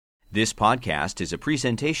This podcast is a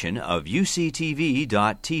presentation of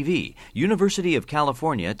UCTV.tv, University of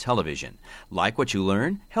California Television. Like what you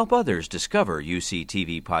learn? Help others discover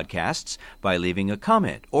UCTV podcasts by leaving a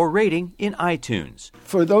comment or rating in iTunes.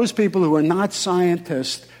 For those people who are not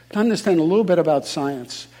scientists, to understand a little bit about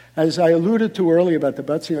science, as I alluded to earlier about the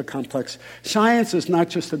Butzinger complex, science is not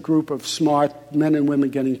just a group of smart men and women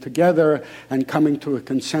getting together and coming to a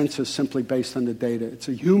consensus simply based on the data. It's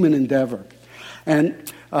a human endeavor.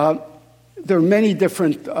 And there are many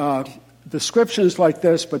different descriptions like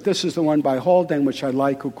this, but this is the one by Haldane, which I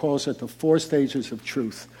like, who calls it the 4 stages of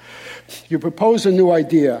truth. You propose a new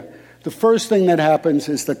idea. The first thing that happens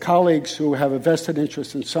is the colleagues who have a vested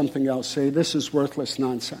interest in something else say, this is worthless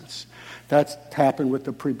nonsense. That's happened with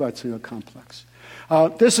the pre-Butzinger complex.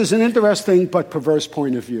 This is an interesting but perverse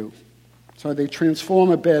point of view. So they transform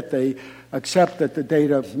a bit. They accept that the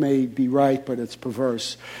data may be right, but it's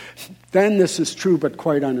perverse. Then this is true but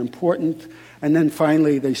quite unimportant. And then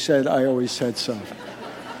finally they said, I always said so.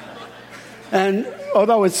 And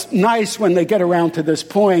although it's nice when they get around to this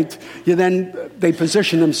point, they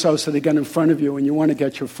position themselves so they get in front of you, and you want to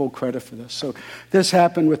get your full credit for this. So this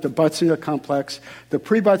happened with the Butzinger complex. The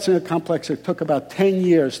pre-Butzinger complex, it took about 10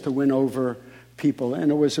 years to win over people, and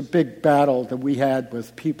it was a big battle that we had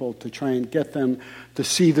with people to try and get them to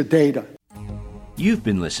see the data. You've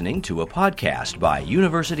been listening to a podcast by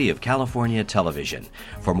University of California Television.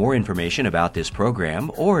 For more information about this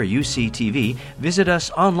program or UCTV, visit us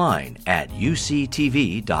online at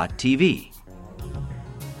uctv.tv.